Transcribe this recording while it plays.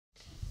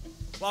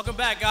Welcome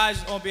back,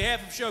 guys. On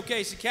behalf of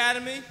Showcase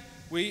Academy,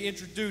 we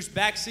introduce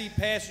Backseat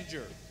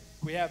Passenger.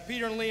 We have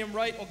Peter and Liam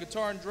Wright on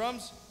guitar and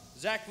drums,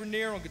 Zach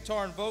Vernier on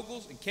guitar and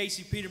vocals, and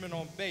Casey Peterman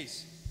on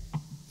bass.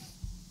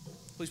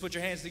 Please put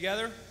your hands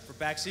together for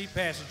Backseat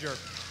Passenger.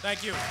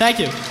 Thank you. Thank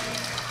you.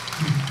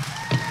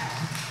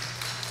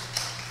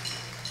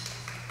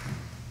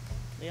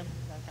 Liam,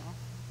 is that a camera?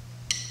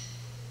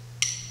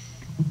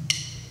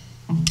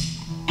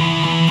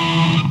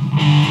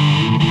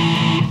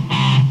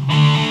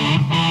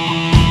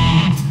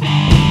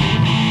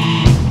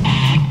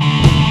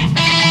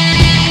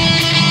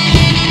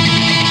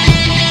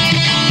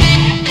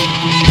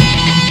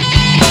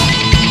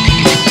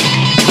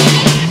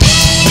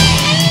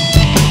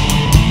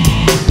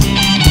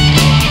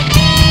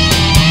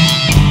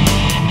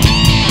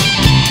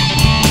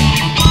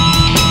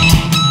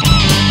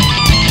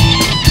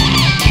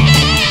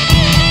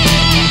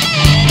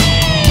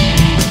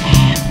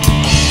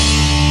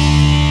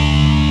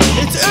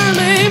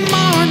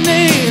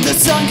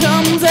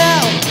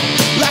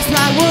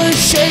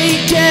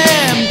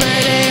 Shaking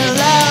pretty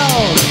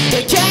loud.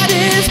 The cat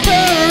is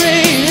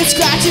purring, it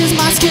scratches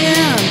my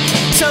skin.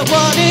 So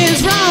what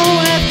is wrong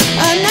with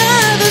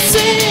another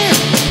sin?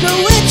 The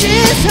witch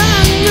is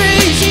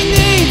hungry, she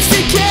needs to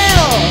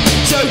kill.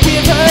 So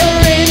give her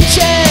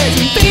inches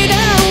and feed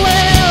her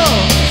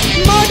well.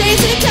 More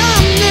days to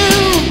come,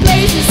 new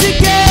places to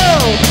go.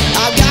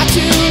 I've got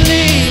to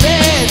leave,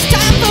 it's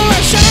time for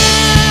a show.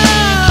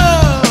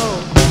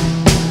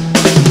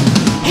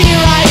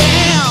 Here I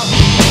am,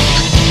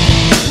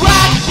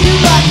 rock you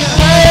like a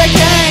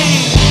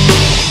hurricane.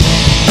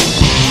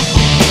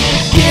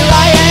 Here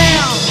I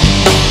am,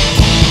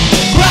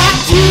 rock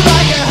you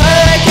like a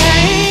hurricane.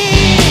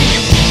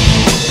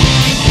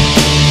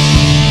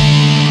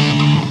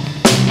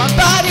 My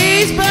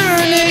body's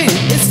burning,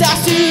 it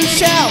starts to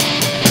shout.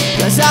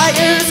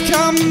 Desire's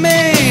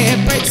coming, it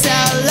breaks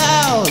out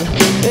loud.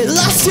 It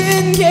lost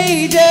in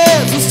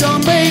cages, the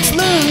storm breaks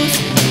loose.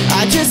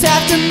 I just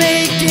have to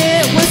make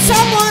it with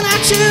someone I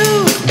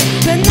choose.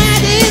 The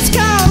night is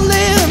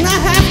calling, I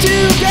have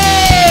to go.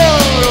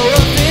 The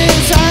wolf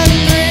is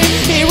hungry,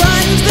 he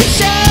runs the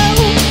show.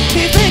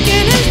 He's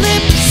licking his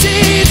lips,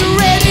 he's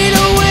ready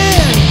to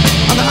win.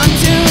 On the hunt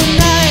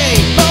tonight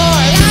for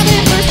life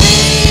and for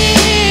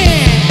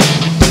sin.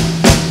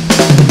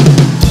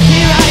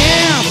 Here I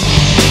am,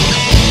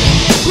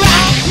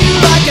 rock you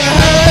like a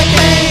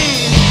hurricane.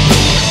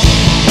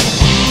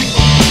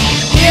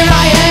 Here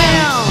I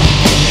am,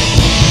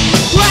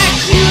 rock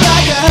you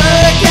like a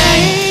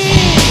hurricane.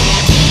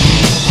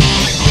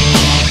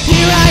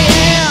 Here I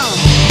am,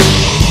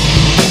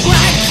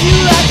 rock you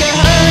like a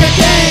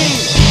hurricane.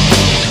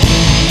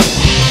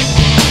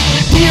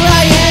 Here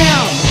I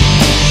am,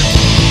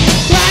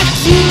 rock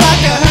you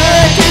like a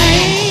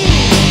hurricane.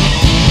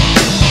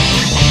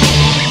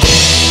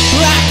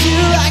 Rock you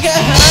like a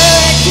hurricane.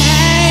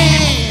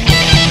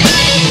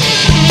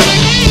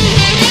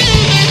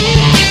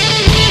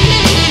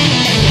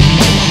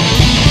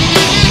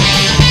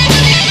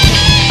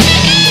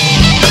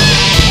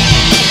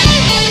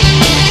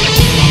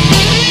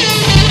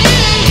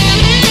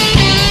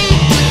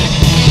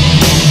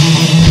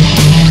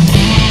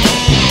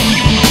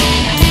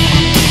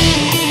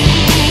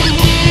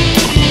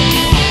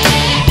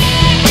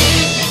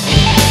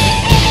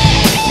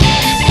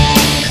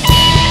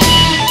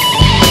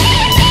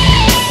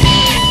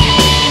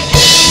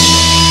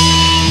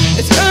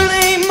 It's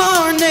early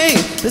morning,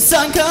 the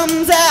sun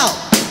comes out.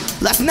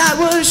 Last night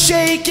was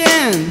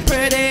shaking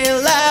pretty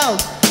loud.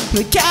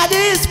 The cat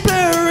is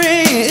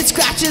purring, it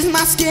scratches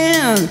my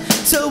skin.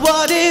 So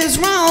what is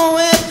wrong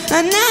with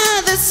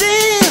another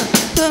sin?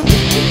 The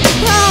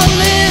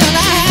calling,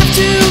 I have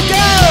to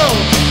go.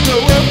 The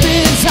wolf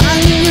is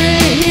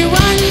hungry, he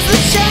runs the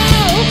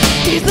show.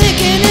 He's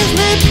licking his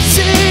lips,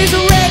 he's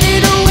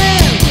ready to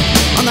win.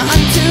 On the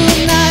hunt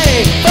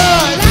tonight for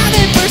life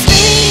and for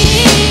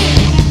speed.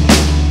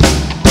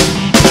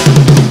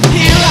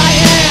 Here I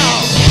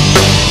am,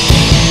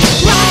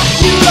 rock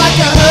you like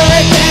a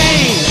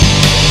hurricane.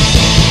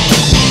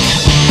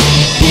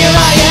 Here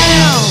I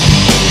am,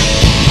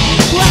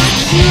 rock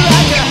you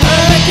like a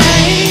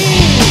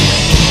hurricane.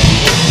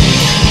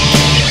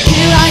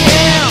 Here I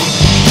am,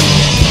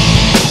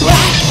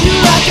 rock you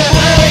like a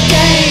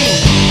hurricane.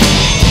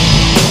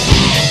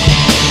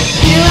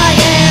 Here I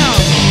am,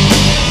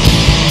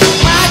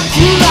 rock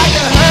you like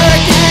a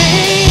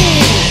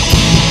hurricane.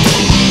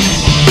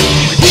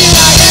 Here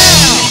I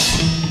am.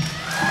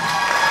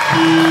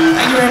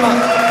 Thank you very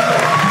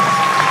much.